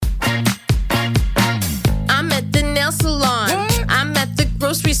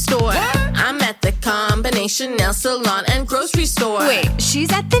combination nail salon and grocery store. Wait,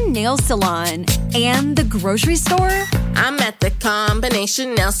 she's at the nail salon and the grocery store? I'm at the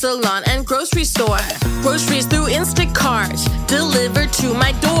combination nail salon and grocery store. Groceries through Instacart, delivered to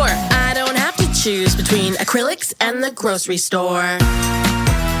my door. I don't have to choose between acrylics and the grocery store.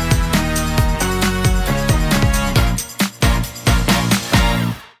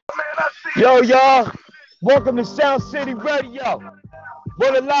 Yo, y'all. Welcome to Sound City Radio.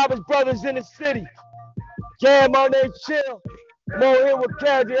 One of the livest brothers in the city. Cam, my name CHiLL. I'm on here with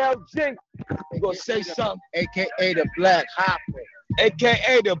Casual LG. You gonna say something? AKA the Black Hopper.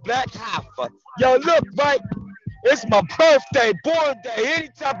 AKA the Black Hopper. Yo, look, right? It's my birthday, born day, any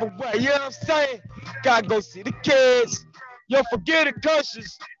type of way. You know what I'm saying? Gotta go see the kids. Yo, forget the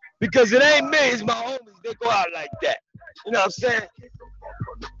curses, because it ain't me, it's my homies. They go out like that. You know what I'm saying?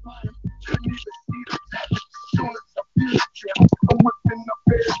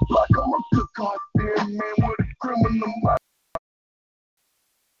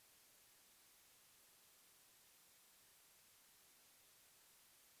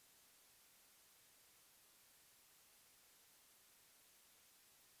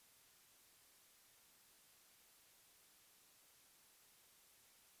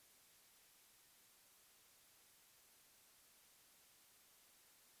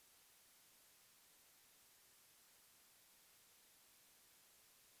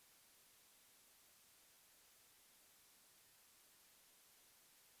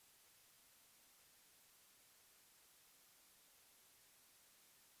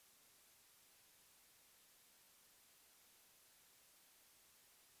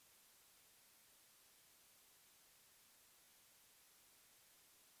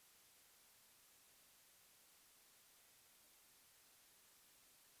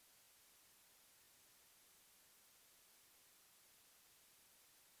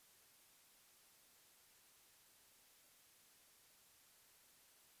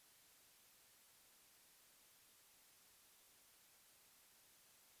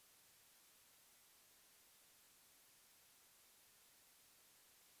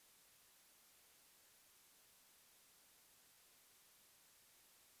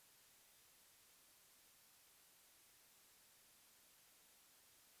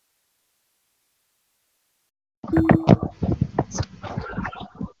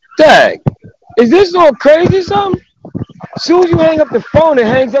 Dang, is this all crazy or something? As soon as you hang up the phone, it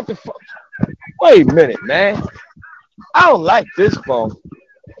hangs up the phone. Wait a minute, man. I don't like this phone.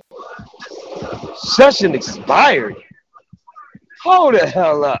 Session expired. Hold the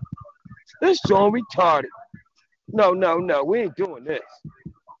hell up. This joint retarded. No, we ain't doing this.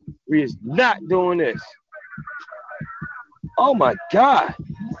 We is not doing this. Oh my God.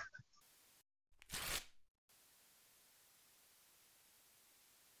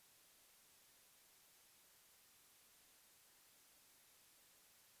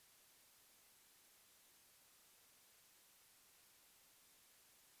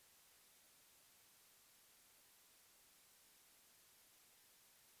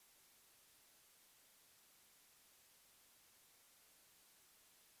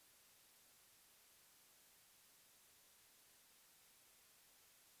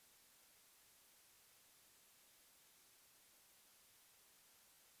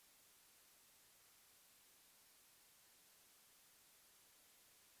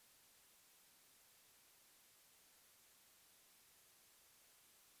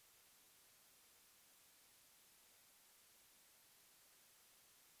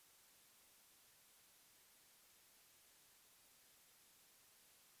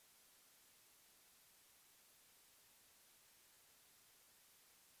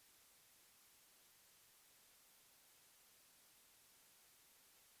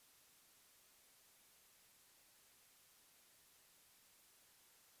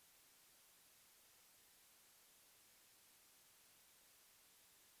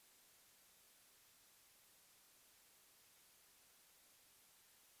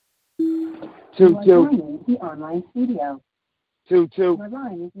 Two. The online studio. Two. Your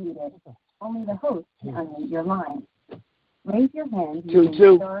line is muted. Only the host can unmute your line. Raise your hand Two.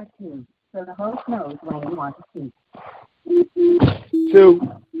 using star 2 so the host knows when you want to speak. Two.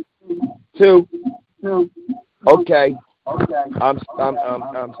 Okay. I'm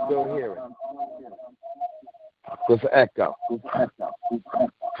still hearing. With echo.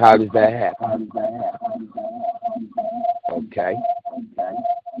 How does that happen? Okay.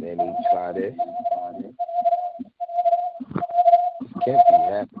 Let me try this. Can't be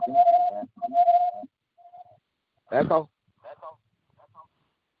happening. Echo?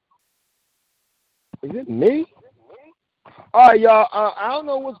 Is it me? All right, y'all. I don't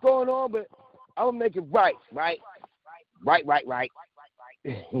know what's going on, but I'm gonna make it right.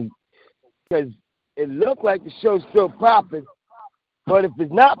 Because it looked like the show's still popping, but if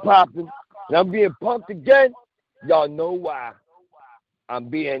it's not popping and I'm being punked again, y'all know why. I'm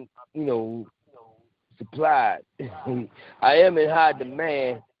being, supplied. I am in high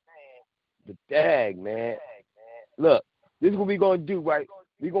demand. But dang, man. Look, this is what we're going to do, right?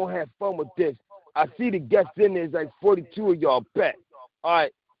 We're going to have fun with this. I see the guests in there. There's like 42 of y'all bet. All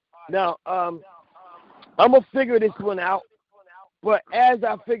right. Now, I'm going to figure this one out. But as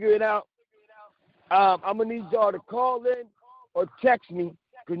I figure it out, I'm going to need y'all to call in or text me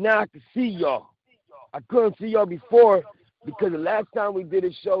because now I can see y'all. I couldn't see y'all before because the last time we did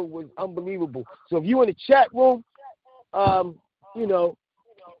a show was unbelievable. So if you in the chat room, let's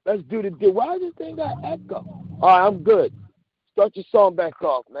do the deal. Why does this thing got echo? All right, I'm good. Start your song back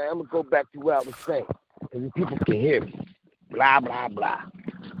off, man. I'm going to go back to what I was saying because people can hear me. Blah, blah, blah.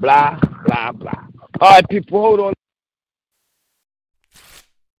 Blah, blah, blah. All right, people, hold on.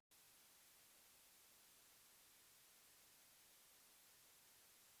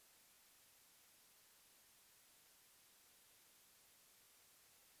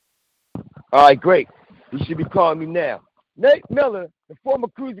 All right, great. You should be calling me now. Nate Miller, the former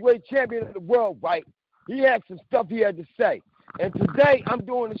cruiserweight champion of the world, right? He had some stuff he had to say. And today I'm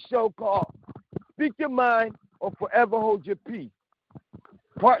doing a show called Speak Your Mind or Forever Hold Your Peace.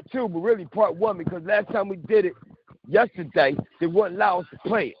 Part 2, but really part 1, because last time we did it yesterday, they wouldn't allow us to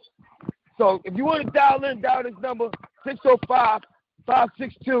play it. So if you want to dial this number,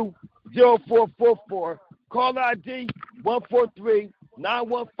 605-562-0444. Call ID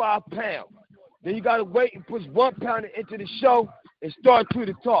 143-915#. Then you got to wait and push 1 pound into the show and start to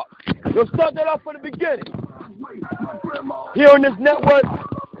the talk. You'll start that off from the beginning. Here on this network,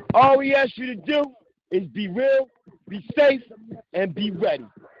 all we ask you to do is be real, be safe, and be ready.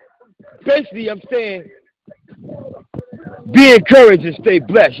 Basically, I'm saying be encouraged and stay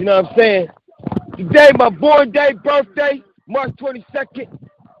blessed. You know what I'm saying? Today, my born day, birthday, March 22nd,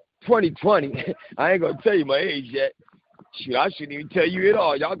 2020. I ain't going to tell you my age yet. Shoot, I shouldn't even tell you at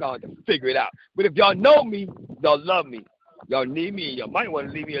all. Y'all got to figure it out. But if y'all know me, y'all love me. Y'all need me. Y'all might want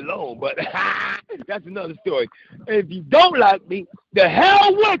to leave me alone, but that's another story. And if you don't like me, the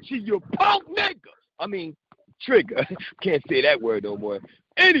hell with you punk nigga. I mean, trigger. Can't say that word no more.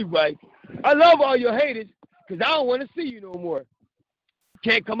 Anyway, I love all your haters because I don't want to see you no more.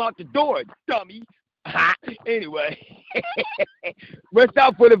 Can't come out the door, dummy. Anyway, watch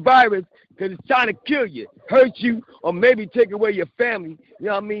out for the virus because it's trying to kill you, hurt you, or maybe take away your family. You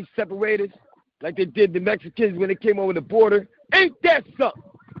know what I mean? Separate us like they did the Mexicans when they came over the border. Ain't that something?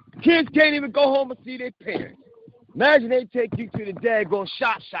 Kids can't even go home and see their parents. Imagine they take you to the daggone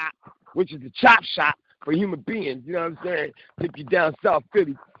shop, which is the chop shop for human beings. You know what I'm saying? Take you down South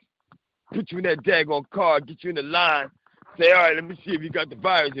Philly, put you in that daggone car, get you in the line, say, all right, let me see if you got the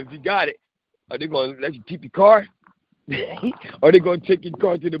virus. If you got it, are they going to let you keep your car? Or are they going to take your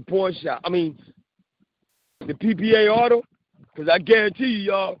car to the pawn shop? I mean, the PPA auto? Because I guarantee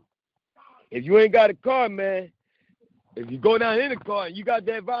you, y'all, if you ain't got a car, man, if you go down in the car and you got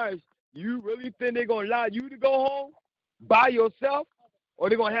that virus, you really think they're going to allow you to go home by yourself? Or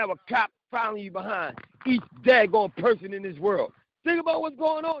they're going to have a cop following you behind each daggone person in this world? Think about what's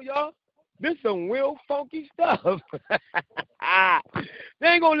going on, y'all. This some real funky stuff. They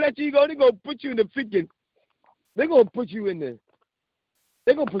ain't gonna let you go. They're gonna put you in the freaking. They're gonna put you in the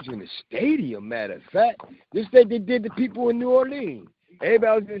stadium. Matter of fact, just like they did to people in New Orleans.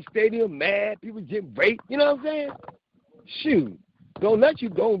 Everybody was in the stadium, mad. People getting raped. You know what I'm saying? Shoot, don't let you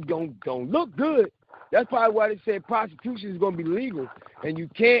go. Don't look good. That's probably why they say prostitution is gonna be legal, and you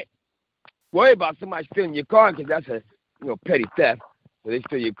can't worry about somebody stealing your car because that's a petty theft. So they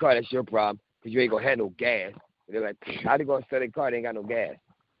steal your car, that's your problem, because you ain't going to have no gas. And they're like, how they going to sell their car? They ain't got no gas.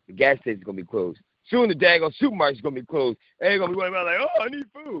 The gas station's going to be closed. Soon the daggone supermarket's going to be closed. They ain't going to be running around like, oh, I need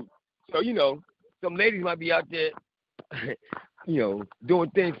food. So, some ladies might be out there, doing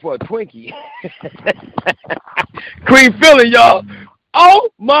things for a Twinkie. Queen Philly, y'all.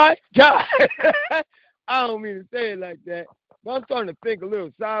 Oh, my God. I don't mean to say it like that. But I'm starting to think a little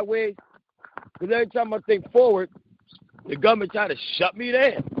sideways, because every time I think forward, the government trying to shut me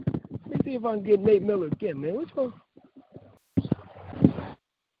down. Let me see if I can get Nate Miller again, man. What's going on?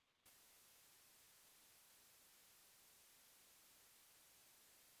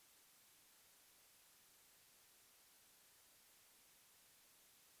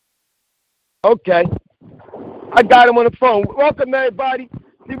 Okay. I got him on the phone. Welcome, everybody.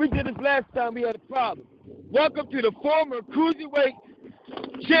 See, we did this last time. We had a problem. Welcome to the former cruiserweight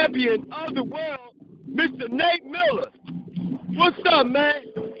champion of the world, Mr. Nate Miller. What's up, man?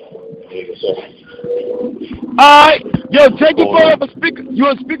 All right. Yo, take your phone off a speaker. You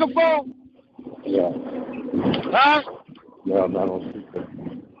on speakerphone? Yeah. Huh? No, I'm not on speaker.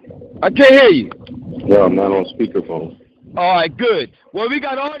 I can't hear you. No, I'm not on speakerphone. All right, good. Well, we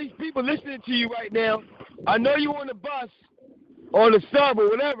got all these people listening to you right now. I know you on the bus, or on the sub, or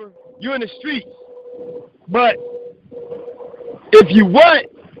whatever. You're in the streets. But if you want,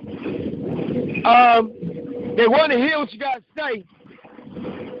 they want to hear what you got to say.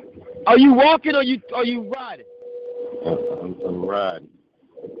 Are you walking or are you riding? I'm riding.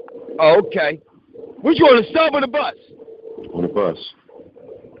 Oh, okay. What you on the sub or the bus? On the bus.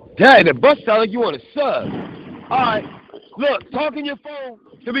 Dang, the bus sounds like you on a sub. All right. Look, talk in your phone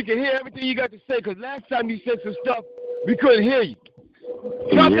so we can hear everything you got to say, because last time you said some stuff, we couldn't hear you.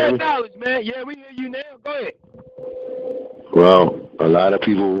 Drop that knowledge, man. Yeah, we hear you now. Go ahead. Well, a lot of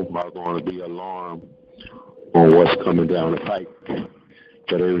people are going to be alarmed on what's coming down the pipe.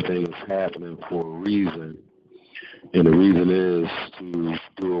 But everything is happening for a reason. And the reason is to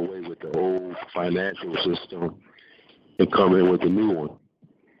do away with the old financial system and come in with a new one.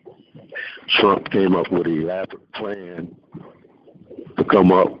 Trump came up with an elaborate plan to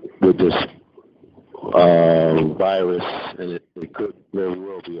come up with this virus, and it could very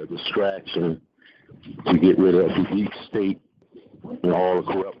well be a distraction to get rid of the deep state and all the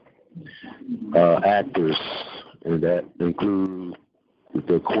corrupt actors, and that includes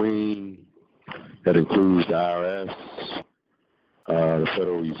the Queen, that includes the IRS, the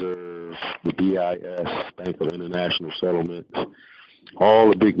Federal Reserve, the BIS, Bank of International Settlements, all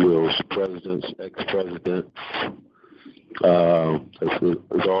the big wheels, presidents, ex-presidents.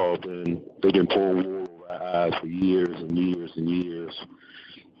 It's all been, they've been pulling wool over our eyes for years and years and years,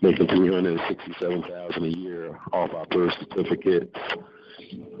 making $367,000 a year off our birth certificates.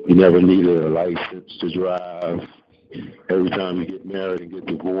 You never needed a license to drive. Every time you get married and get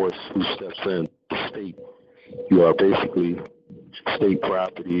divorced, who steps in? The state. You are basically state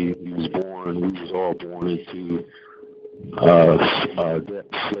property. We was all born into debt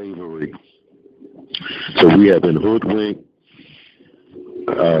slavery. So we have been hoodwinked,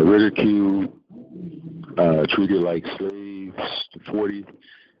 ridiculed, treated like slaves. The 40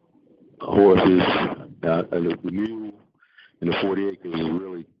 horses, the mule, and the 40 acres is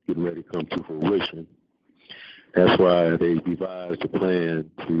really getting ready to come to fruition. That's why they devised a plan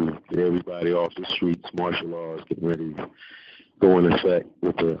to get everybody off the streets. Martial law is getting ready to go in effect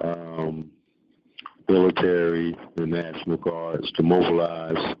with the military, the National Guards, to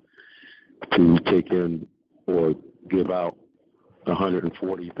mobilize to take in or give out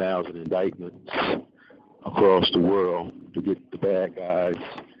 140,000 indictments across the world to get the bad guys.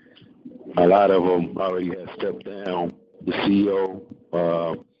 A lot of them already have stepped down. The CEO,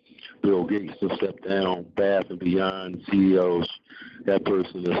 Bill Gates has stepped down. Bath and Beyond CEOs, that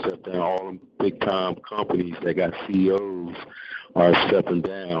person has stepped down. All them big-time companies that got CEOs are stepping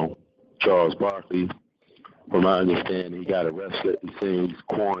down. Charles Barkley, from my understanding, he got arrested. He's saying he's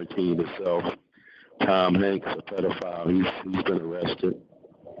quarantined himself. Tom Hanks, a pedophile, he's been arrested.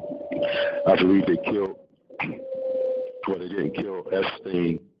 I believe they killed, well, they didn't kill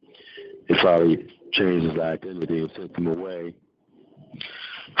Epstein. They probably changed his identity and sent him away.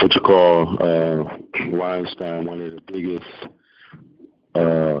 What you call Weinstein, one of the biggest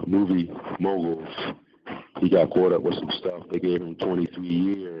movie moguls. He got caught up with some stuff. They gave him 23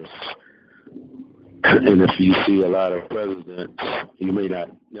 years. And if you see a lot of presidents, you may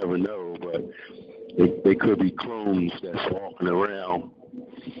not never know, but they could be clones that's walking around.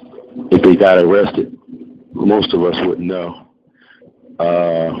 If they got arrested, most of us wouldn't know.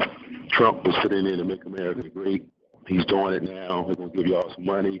 Trump was putting in to make America great. He's doing it now. They're going to give y'all some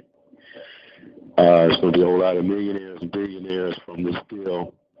money. There's going to be a whole lot of millionaires and billionaires from this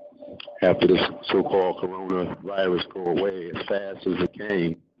deal after this so-called coronavirus go away. As fast as it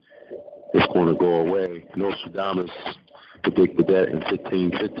came, it's going to go away. Nostradamus predicted that in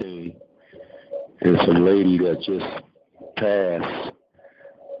 1515. And some lady that just passed,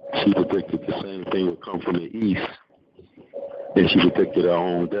 she predicted the same thing would come from the east. And she predicted her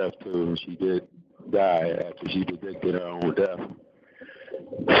own death, too. And she did die after she predicted her own death.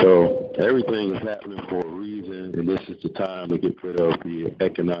 So everything is happening for a reason, and this is the time to get rid of the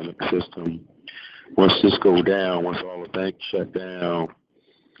economic system. Once this go down, once all the banks shut down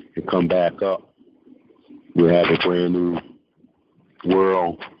and come back up, we'll have a brand new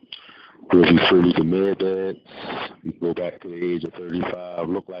world. We'll be free to med beds. We go back to the age of 35,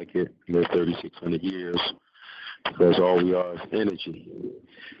 look like it, live 3,600 years, because all we are is energy.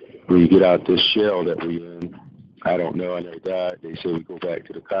 When you get out this shell that we're in, I don't know. I never died. They say we go back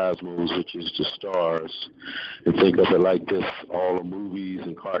to the cosmos, which is the stars, and think of it like this. All the movies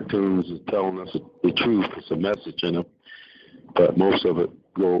and cartoons is telling us the truth. It's a message in them. But most of it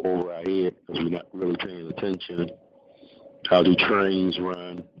go over our head because we're not really paying attention. How do trains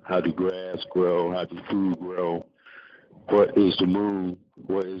run? How do grass grow? How do food grow? What is the moon?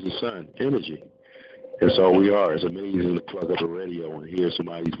 What is the sun? Energy. That's all we are. It's amazing to plug up a radio and hear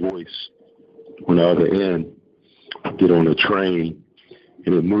somebody's voice on the other end. Get on a train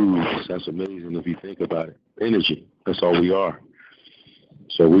and it moves. That's amazing if you think about it. Energy. That's all we are.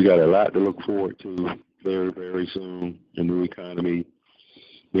 So we got a lot to look forward to very, very soon. A new economy,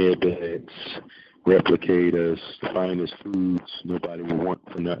 med beds, replicators, the finest foods nobody will want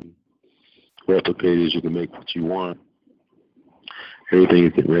for nothing. Replicators, you can make what you want. Everything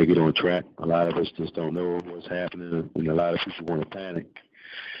is getting ready to get on track. A lot of us just don't know what's happening, and a lot of people want to panic.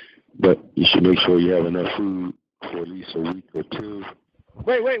 But you should make sure you have enough food for at least a week or two.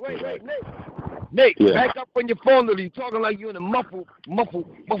 Wait, Nate, Yeah. back up on your phone, little. You're talking like you're in a muffle.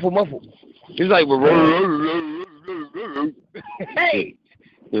 It's like, hey.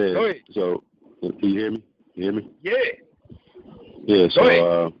 Yeah. Go ahead. So, can you hear me? Yeah. Yeah. Go ahead.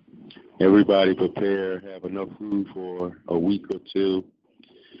 So, everybody prepare, have enough food for a week or two.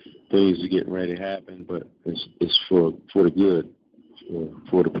 Things are getting ready to happen, but it's for the good,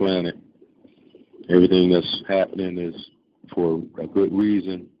 for the planet. Everything that's happening is for a good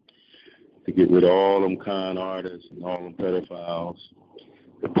reason, to get rid of all them con artists and all them pedophiles.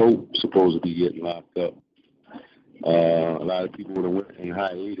 The Pope's supposed to be getting locked up. A lot of people would have went in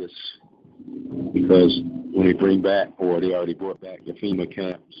hiatus because when they bring back, or they already brought back the FEMA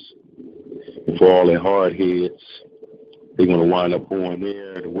camps, and for all their hard heads, they're going to wind up going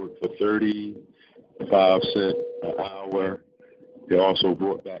there to work for 35 cents an hour. They also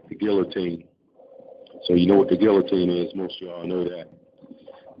brought back the guillotine. So you know what the guillotine is. Most of y'all know that.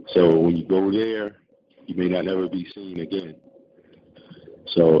 So when you go there, you may not never be seen again.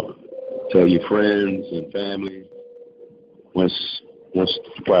 So tell your friends and family, once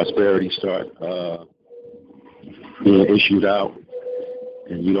prosperity starts being issued out,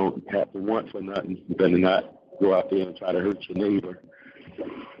 and you don't have to want for nothing, you better not go out there and try to hurt your neighbor.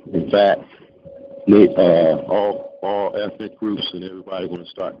 In fact, all ethnic groups and everybody going to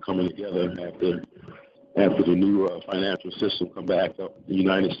start coming together after the new financial system come back up. The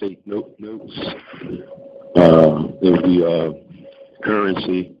United States notes. There will be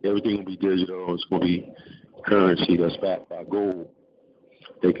currency. Everything will be digital. It's going to be currency that's backed by gold.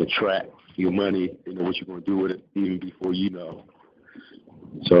 They can track your money. They know what you're going to do with it even before you know.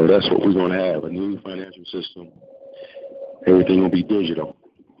 So that's what we're going to have, a new financial system. Everything will be digital.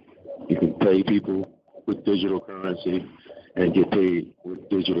 You can pay people with digital currency and get paid with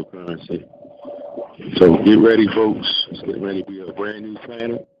digital currency. So get ready, folks. It's getting ready to be a brand new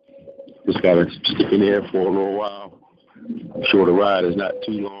planet. Just got to stick in there for a little while. I'm sure the ride is not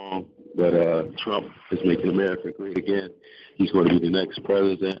too long, but Trump is making America great again. He's going to be the next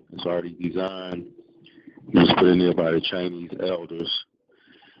president. It's already designed. He was put in there by the Chinese elders.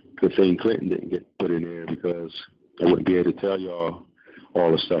 Good thing Clinton didn't get put in there, because I wouldn't be able to tell y'all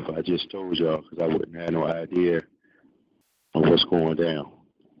all the stuff I just told y'all, because I wouldn't have no idea of what's going down.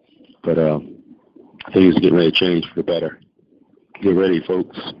 But things are getting ready to change for the better. Get ready,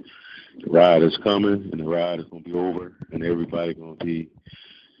 folks. The ride is coming, and the ride is going to be over, and everybody's going to be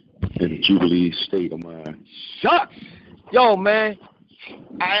in a jubilee state of mind. Shucks. Yo, man,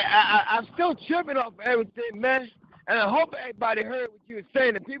 I'm still tripping off everything, man. And I hope everybody heard what you were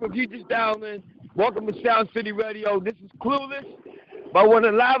saying. And people, if you just down in, welcome to Sound City Radio. This is Clueless by one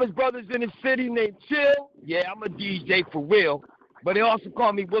of the loudest brothers in the city named CHiLL. Yeah, I'm a DJ for real. But they also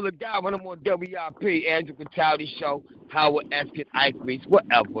call me Willa Guy when I'm on WIP, Andrew Cataldi Show, Howard Eskin, Ike Reese,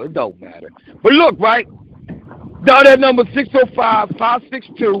 whatever. It don't matter. But look, right? Dial that number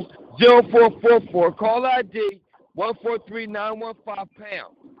 605-562-0444. Call ID 143915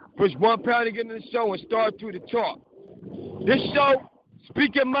 pound. Push 1 pound to get in the show and start through the talk. This show,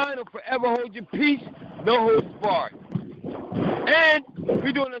 speak your mind or forever hold your peace, no holds barred. And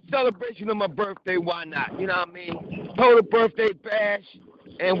we're doing a celebration of my birthday, why not? You know what I mean? Total birthday bash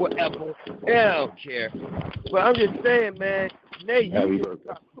and whatever. Yeah, I don't care. But I'm just saying, man, Nate, you just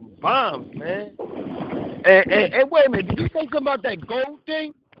got some bombs, man. And wait a minute, did you say something about that gold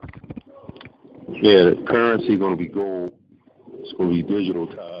thing? Yeah, the currency going to be gold. It's going to be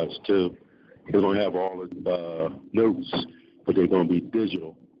digitalized too. They're going to have all the notes, but they're going to be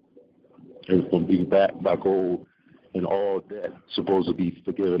digital. It's going to be backed by gold, and all debt supposed to be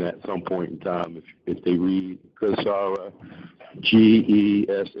forgiven at some point in time. If they read Gesara,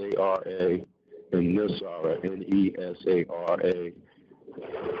 Gesara, and NESARA, N-E-S-A-R-A.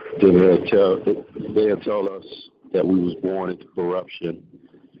 Then they'll tell us that we was born into corruption,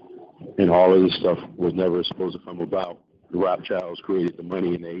 and all of this stuff was never supposed to come about. The Rothschilds created the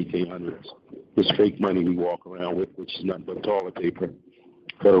money in the 1800s. This fake money we walk around with, which is nothing but toilet paper,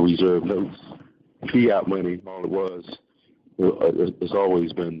 Federal Reserve notes, fiat money. All it was, it's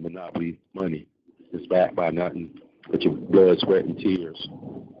always been monopoly money. It's backed by nothing but your blood, sweat, and tears.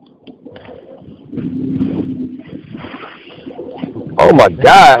 Oh my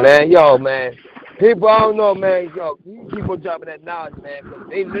God, man. Yo, man. People, I don't know, man. Yo, you keep on dropping that knowledge, man, because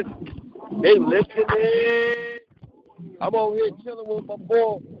they listening. I'm over here chilling with my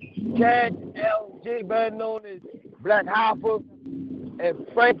boy, CHiLL, better known as Black Hopper, and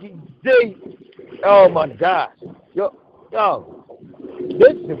Frankie D. Oh my gosh. Yo,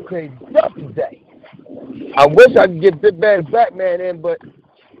 this is some crazy stuff today. I wish I could get Big Bad Black Man in, but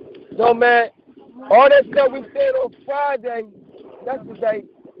no, man. All that stuff we said on Friday,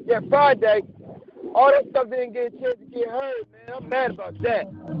 Friday, all that stuff didn't get a chance to get heard, man. I'm mad about that.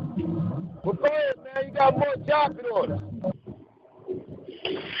 But go ahead, man. You got more dropping on us.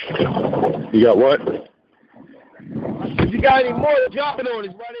 You got what? If you got any more dropping on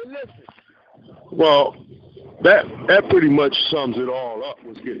us, why they listen? Well, that pretty much sums it all up,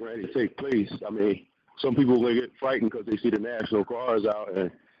 what's getting ready to take place. I mean, some people are going to get frightened because they see the national cars out,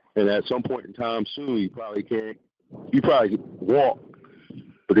 and at some point in time soon, you probably can walk,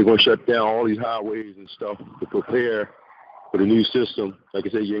 but they're going to shut down all these highways and stuff to prepare for the new system. Like I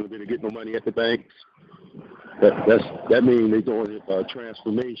said, you ain't going to get no money at the banks. That means they're doing a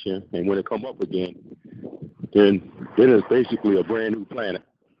transformation, and when it come up again, then it's basically a brand new planet.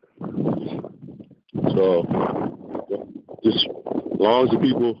 So just as long as the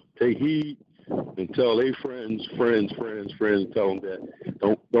people take heed and tell their friends, and tell them that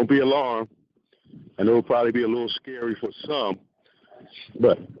don't be alarmed. I know it'll probably be a little scary for some,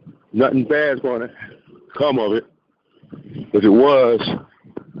 but nothing bad's going to come of it. If it was,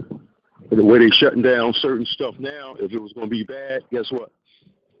 the way they're shutting down certain stuff now, if it was going to be bad, guess what?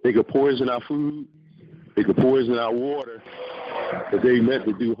 They could poison our food. They could poison our water if they meant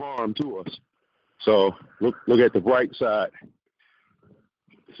to do harm to us. So look at the bright side.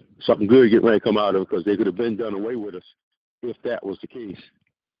 Something good getting ready to come out of it, because they could have been done away with us if that was the case.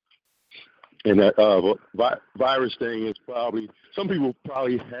 And that virus thing is probably, some people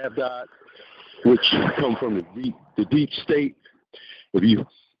probably have died, which come from the deep state.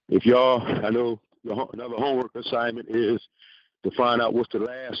 If y'all, I know another homework assignment is to find out what's the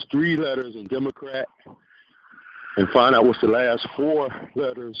last 3 letters in Democrat, and find out what's the last 4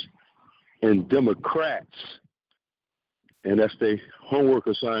 letters in Democrats. And that's their homework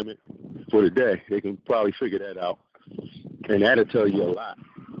assignment for the day. They can probably figure that out. And that'll tell you a lot.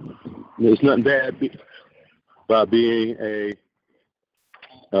 There's nothing bad about being a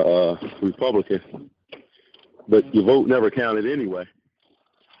Republican, but your vote never counted anyway,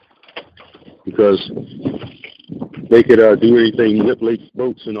 because they could do anything, manipulate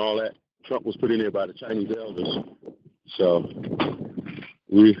votes and all that. Trump was put in there by the Chinese elders. So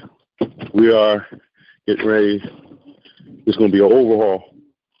we are getting ready. It's going to be an overhaul.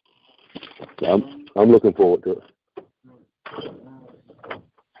 I'm looking forward to it.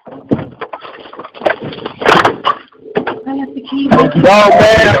 No,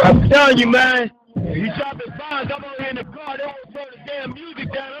 man, I'm telling you, man. You dropping bombs. I'm over here in the car. They won't turn the damn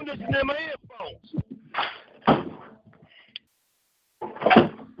music down. I'm listening to my earphones.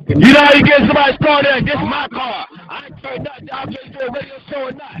 You know how you get somebody's car there? This is my car. I ain't turned nothing down. I'm just doing a radio show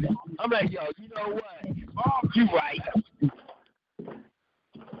or not. I'm like, yo, you know what? You right.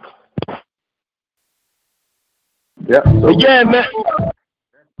 Yeah. But yeah, man.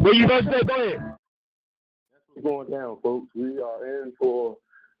 What you gonna say? Go ahead. That's what's going down, folks. We are in for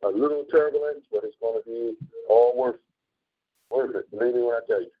a little turbulence, but it's going to be all worth it. Believe me when I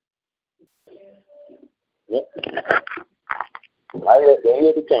tell you. Yep. Light at the end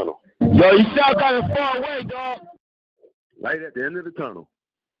of the tunnel. Yo, you sound kind of far away, dog. Light at the end of the tunnel.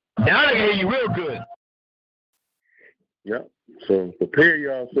 Now I can hear you real good. Yep. So prepare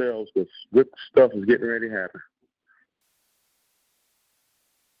yourselves, because good stuff is getting ready to happen.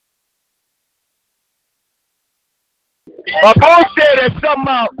 My boss said that something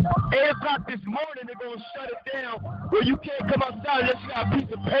about 8 o'clock this morning they're going to shut it down where you can't come outside unless you got a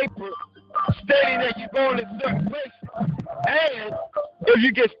piece of paper stating that you're going to certain places. And if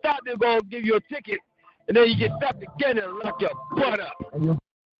you get stopped, they're going to give you a ticket, and then you get stopped again and lock your butt up.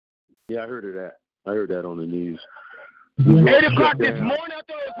 Yeah, I heard of that. I heard that on the news. 8 o'clock this morning? I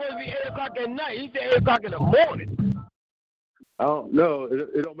thought it was supposed to be 8 o'clock at night. He said 8 o'clock in the morning. I don't know.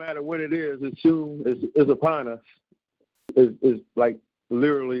 It don't matter when it is. It's soon. It's upon us. It's like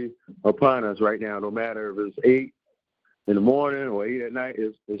literally upon us right now. No matter if it's 8 in the morning or 8 at night,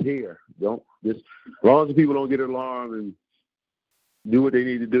 it's here. Don't just as long as the people don't get an alarm and do what they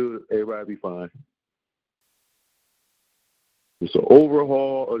need to do, everybody will be fine. It's an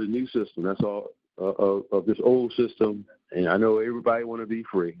overhaul of the new system. That's all of this old system. And I know everybody want to be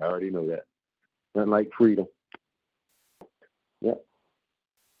free. I already know that. Nothing like freedom. Yeah.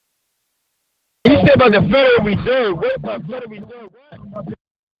 You said about the Federal Reserve. What about Federal Reserve? What?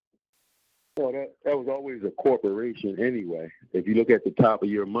 Well, that was always a corporation anyway. If you look at the top of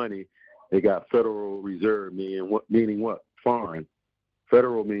your money, they got Federal Reserve, meaning what? Foreign.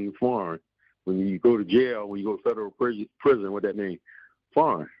 Federal means foreign. When you go to jail, when you go to federal prison, what that means?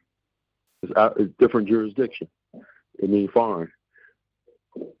 Foreign. It's a different jurisdiction. It means foreign.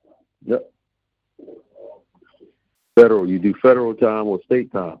 Yep. Federal, you do federal time or state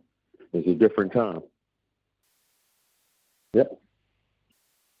time. It's a different time. Yep.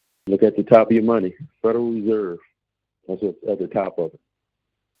 Look at the top of your money. Federal Reserve. That's what's at the top of it.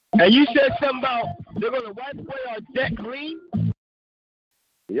 And you said something about they're going to wipe away our debt clean?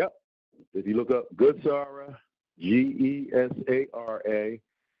 Yep. If you look up GESARA, GESARA,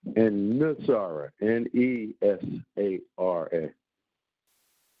 and NESARA, NESARA.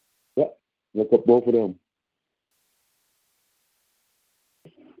 Yep. Look up both of them.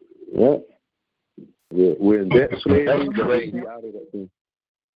 Yep. We're in debt slavery. That's crazy. Out of that thing.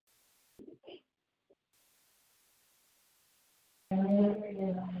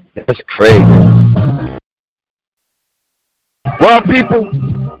 That's crazy. Well, people,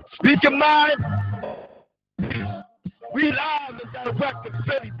 speak your mind. We live and direct in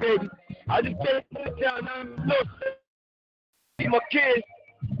Philly, baby. I just can't put down. Look, see my kids.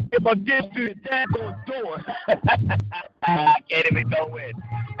 If I get through the daggone door, I can't even go in.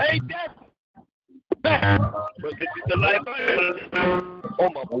 Ain't that bad? But this is the life I live. Oh,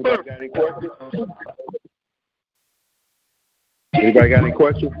 my Anybody got any questions? Anybody got any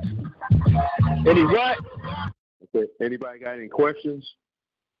questions? Any what? Okay. Anybody got any questions?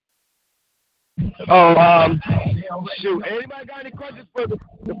 Shoot. Anybody got any questions for the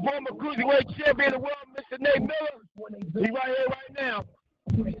former cruiserweight champion of the world, Mr. Nate Miller? He right here, right now.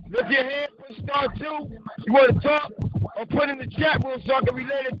 Lift your hand, push star 2. You want to talk? Or put in the chat room so I can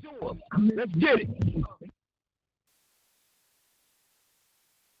relate it to him. Let's get it.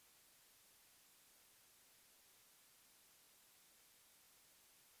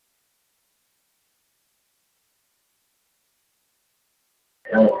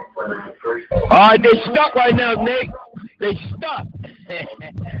 All right, they stuck right now, Nate. They stuck.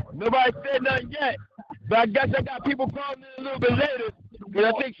 Nobody said nothing yet. But I guess I got people calling in a little bit later.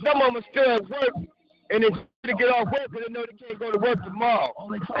 Because I think some of them are still at work. And they're to get off work because they know they can't go to work tomorrow.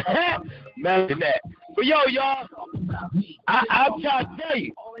 Imagine that. But y'all, I'm trying to tell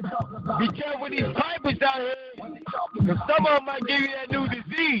you, be careful with these pipers out here. Because some of them might give you that new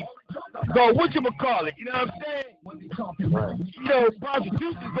disease. Go, whatchamacallit, you know what I'm saying? You know,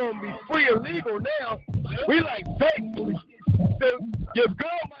 prostitution's going to be free and legal now. We like fake. So your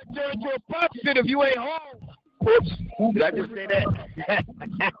girl might turn into a prostitute if you ain't home. Oops. Did I just say that?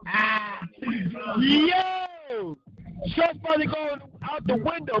 Yo! Show's probably going out the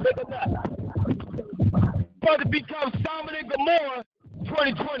window. Look at that. About to become Solomon and Gomorrah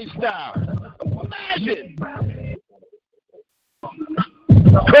 2020 style. Imagine!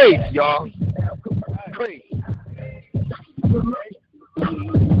 Crazy, y'all. Crazy.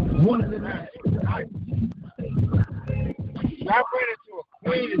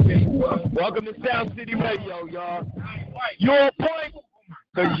 Welcome to Sound City Radio, y'all. You on point?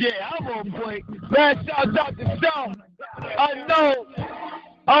 Cause yeah, I'm on point. Man, shout out to South. I know.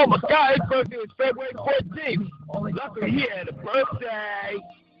 Oh my God, his birthday was February 14th. Luckily he had a birthday.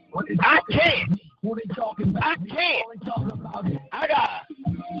 I can't. I got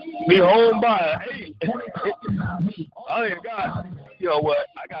be home by 8. Oh yeah, God. You know what?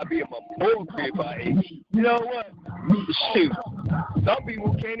 I gotta be in my pool crib by 8. You know what? Shoot. Some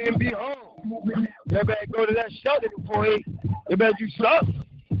people can't even be home. They better go to that shelter before 8. They better do something.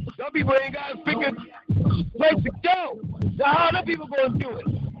 Some people ain't got a figure place to go. So how other people gonna do it?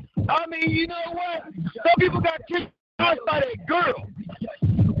 I mean, you know what? Some people got kicked out by their girl.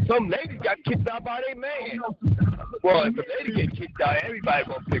 Some ladies got kicked out by their man. Well, if a lady get kicked out, everybody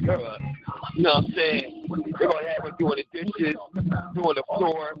gonna pick her up. You know what I'm saying? They're gonna have her doing the dishes, doing the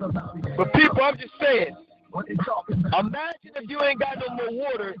floor. But people, I'm just saying, Imagine if you ain't got no more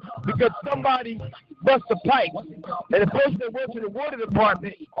water because somebody bust a pipe, and the person that works in the water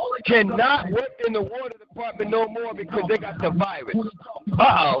department cannot work in the water department no more because they got the virus.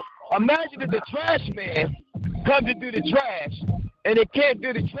 Uh-oh. Imagine if the trash man comes to do the trash, and they can't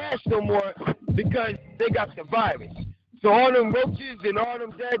do the trash no more because they got the virus. So all them roaches and all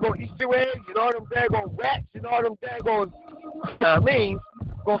them daggone Easter eggs and all them daggone rats and all them daggone,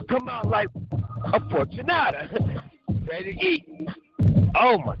 gonna come out like a fortunata, ready to eat.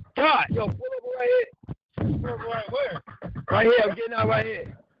 Oh my God, yo, pull over right here. Pull over right where? Right here, I'm getting out right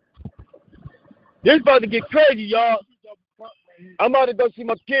here. This about to get crazy, y'all. I'm about to go see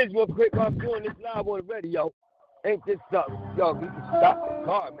my kids real quick while I'm doing this live on the radio. Ain't this something? Yo, we can stop the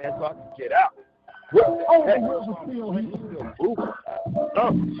car, man, so I can get out. You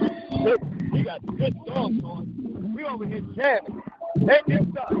got good songs on. We over here jamming. Ain't this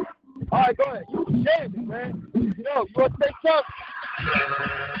something? All right, go ahead. You jamming, man. Yo, you want to say something?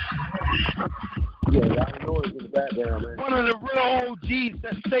 Yeah, I know it's in the background, man. One of the real OGs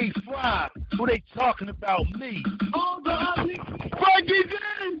that stay fly. Who they talking about me? Oh, Frankie's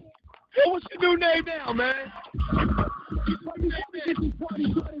in. Yo, what's your new name now, man?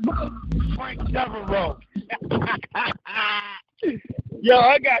 Frank Devereaux. Yo,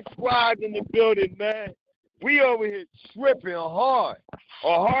 I got squads in the building, man. We over here tripping hard,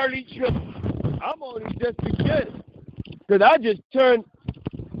 or hardly tripping. I'm only just beginning, because I just turned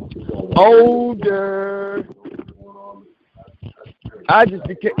older. I just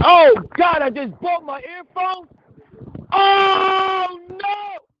became, oh, God, I just broke my earphone. Oh,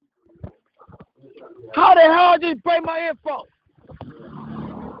 no. How the hell I just break my earphone?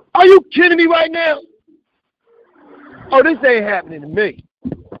 Are you kidding me right now? Oh, this ain't happening to me.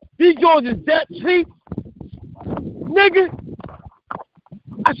 These joints is that cheap? Nigga,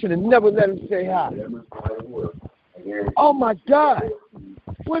 I should have never let him say hi. Oh, my God.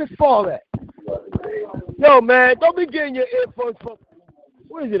 Where the fall at? Yo, man, don't be getting your earphones from...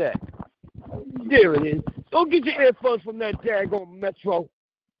 Where is it at? There it is. Don't get your earphones from that daggone Metro.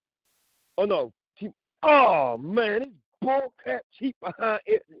 Oh, no. Oh, man, this bull crap cheap behind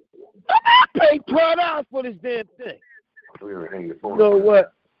it. I paid $12 for this damn thing. You know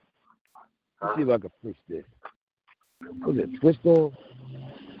what? Let's see if I can push this. Was it twist on?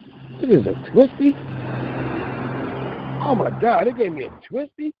 It is a twisty? Oh my God, they gave me a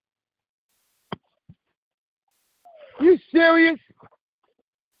twisty? You serious?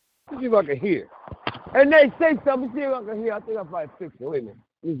 Let's see if I can hear. And they say something, see if I can hear. I think I probably fixed it. Wait a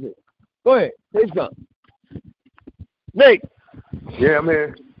minute. Go ahead, say something. Nate. Yeah, I'm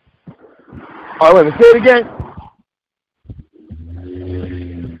here. All right, wait a minute, say it again.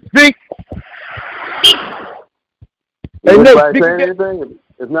 Speak. Hey, Nate, speak again. Anything?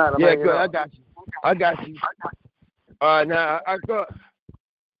 If not, I'm yeah, good. I got you. All right, now I go.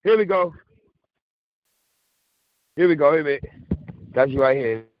 Here we go. Got you right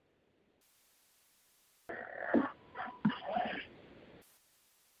here.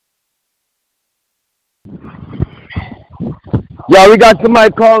 Yeah, we got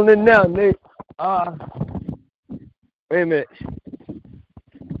somebody calling in now, Nick. Wait a minute.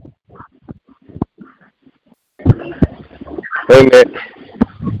 Wait a minute.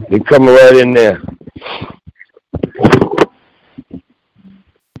 They coming right in there.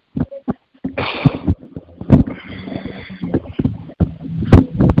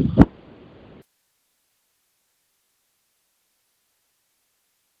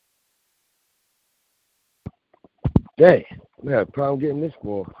 Dang, we had a problem getting this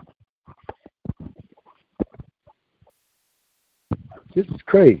for. This is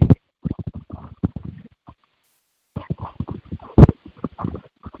crazy.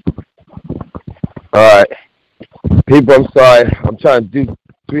 All right. People, I'm sorry. I'm trying to do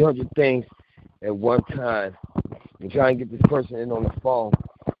 300 things at one time. I'm trying to get this person in on the phone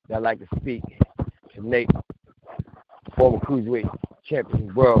that I'd like to speak to Nate, former cruiserweight champion of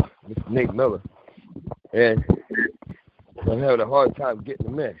the world, Mr. Nate Miller. And I'm having a hard time getting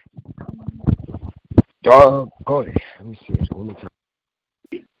him in. Doggone it. Let me see. Let me tell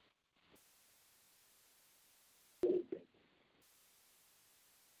you.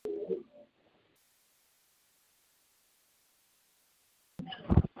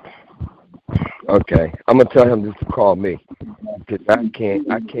 Okay, I'm gonna tell him just to call me because I can't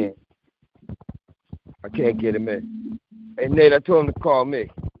get him in. Hey Nate, I told him to call me.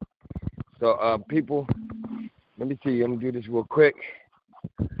 So people, let me see. I'm gonna do this real quick.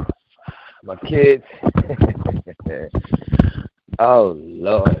 My kids. Oh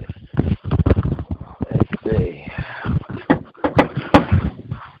Lord. Let's see.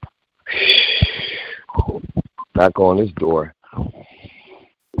 knock on this door.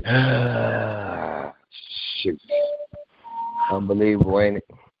 Shoot. Unbelievable, ain't it?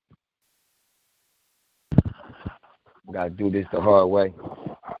 Gotta do this the hard way.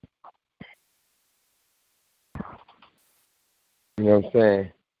 You know what I'm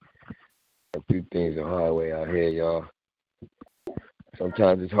saying? I do things the hard way out here, y'all.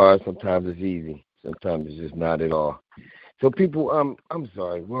 Sometimes it's hard, sometimes it's easy. Sometimes it's just not at all. So people, I'm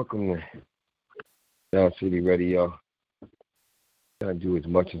sorry. Welcome to Down City Radio. Trying to do as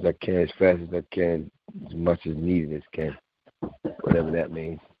much as I can, as fast as I can, as much as needed as can. Whatever that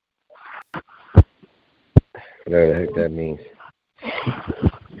means. Whatever the heck that means.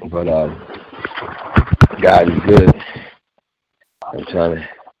 But God is good. I'm trying to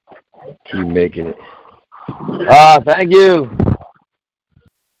keep making it. Thank you.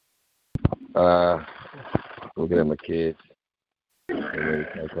 Looking at my kids.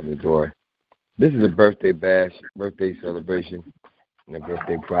 They come to the door. This is a birthday bash, birthday celebration, and a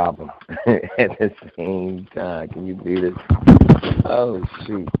birthday problem at the same time. Can you believe this? Oh,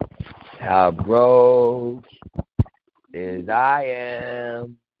 shoot. How broke as I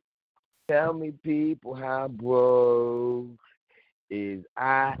am. Tell me, people, how broke as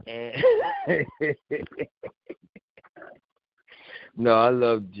I am. No, I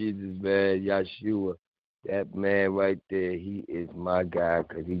love Jesus, man. Yeshua. That man right there, he is my guy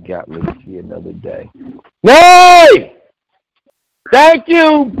because he got me to see another day. Hey! Thank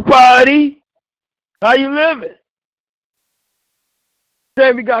you, buddy. How you living?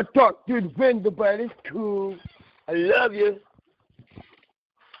 Say we got to talk through the window, but it's cool. I love you.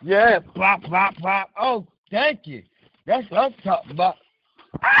 Yeah, pop, pop, pop. Oh, thank you. That's what I'm talking about.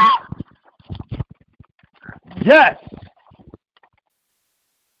 Ah! Yes.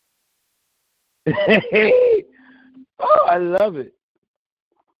 Oh, I love it.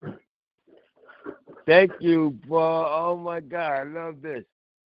 Thank you, bro. Oh, my God. I love this.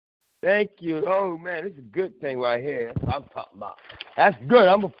 Thank you. Oh, man, this is a good thing right here. That's what I'm talking about. That's good.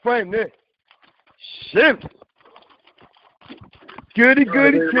 I'm going to frame this. Shit. Goody,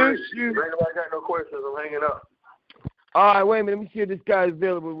 goody, shoot, shoot. I got no questions. I'm hanging up. All right, wait a minute. Let me see if this guy is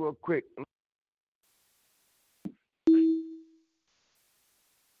available real quick.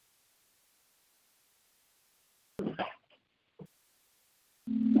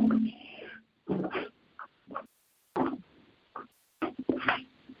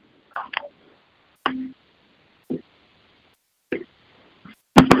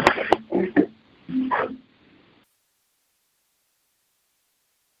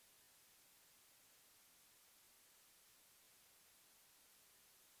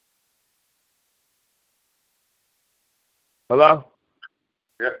 Hello?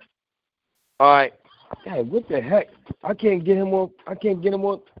 Yeah. All right. Hey, what the heck? I can't get him on. I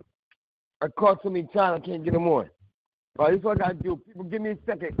called so many times, I can't get him on. All right, this is what I got to do. People, give me a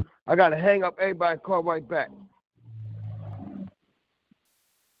second. I got to hang up everybody and call right back.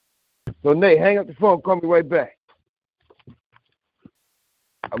 So, Nate, hang up the phone, call me right back.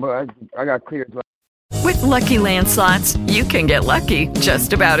 I got cleared. With Lucky Land Slots, you can get lucky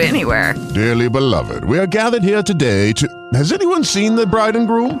just about anywhere. Dearly beloved, we are gathered here today to... Has anyone seen the bride and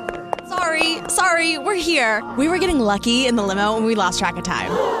groom? Sorry, we're here. We were getting lucky in the limo and we lost track of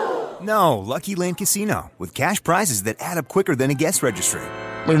time. No, Lucky Land Casino, with cash prizes that add up quicker than a guest registry.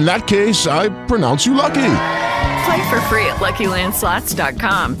 In that case, I pronounce you lucky. Play for free at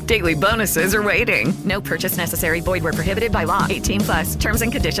LuckyLandSlots.com. Daily bonuses are waiting. No purchase necessary. Void where prohibited by law. 18+. Terms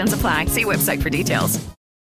and conditions apply. See website for details.